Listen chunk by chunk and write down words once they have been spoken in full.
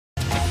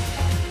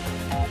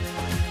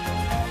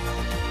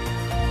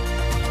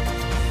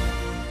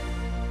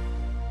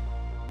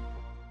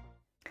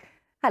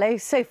Hello.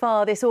 So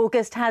far this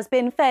August has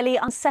been fairly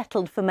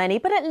unsettled for many,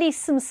 but at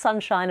least some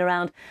sunshine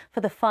around for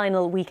the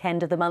final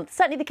weekend of the month.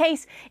 Certainly the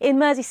case in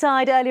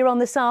Merseyside earlier on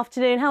this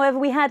afternoon. However,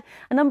 we had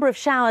a number of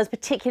showers,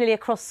 particularly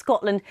across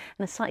Scotland,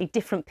 and a slightly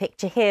different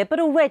picture here.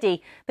 But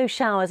already those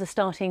showers are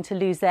starting to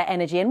lose their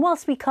energy. And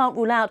whilst we can't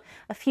rule out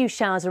a few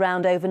showers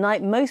around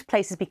overnight, most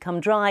places become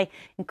dry,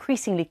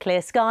 increasingly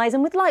clear skies,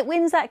 and with light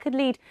winds that could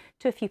lead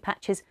to a few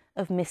patches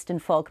of mist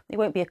and fog. It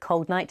won't be a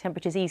cold night,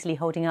 temperatures easily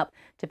holding up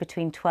to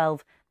between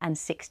 12 and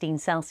 16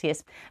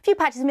 Celsius. A few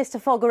patches of mist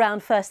and fog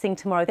around first thing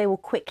tomorrow. They will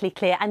quickly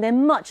clear, and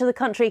then much of the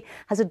country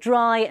has a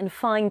dry and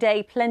fine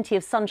day, plenty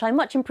of sunshine,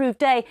 much improved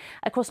day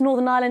across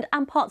Northern Ireland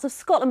and parts of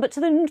Scotland. But to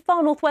the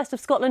far northwest of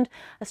Scotland,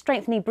 a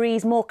strengthening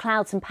breeze, more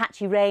clouds and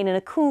patchy rain, and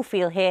a cool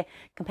feel here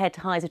compared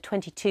to highs of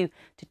 22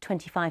 to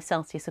 25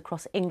 Celsius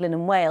across England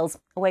and Wales.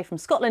 Away from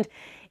Scotland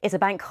is a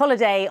bank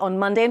holiday on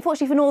Monday.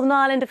 Unfortunately for Northern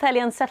Ireland, a fairly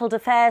unsettled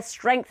affair,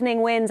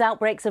 strengthening winds,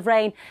 outbreaks of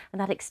rain, and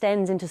that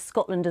extends into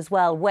Scotland as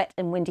well. Wet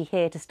and windy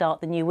here to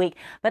start the new week.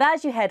 But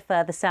as you head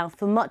further south,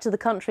 for much of the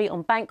country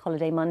on Bank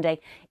Holiday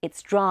Monday,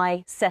 it's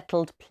dry,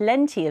 settled,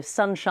 plenty of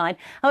sunshine.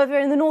 However,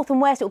 in the north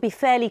and west, it will be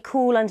fairly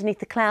cool underneath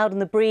the cloud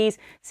and the breeze.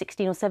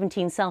 16 or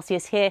 17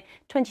 Celsius here,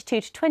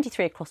 22 to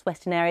 23 across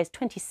western areas,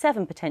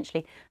 27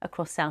 potentially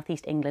across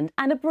southeast England.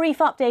 And a brief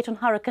update on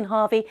Hurricane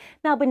Harvey,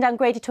 now been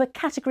downgraded to a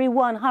Category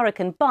 1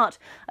 hurricane, but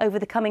over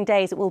the coming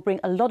days it will bring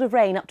a lot of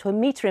rain, up to a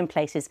metre in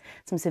places,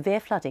 some severe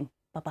flooding.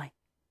 Bye-bye.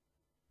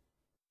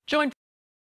 Join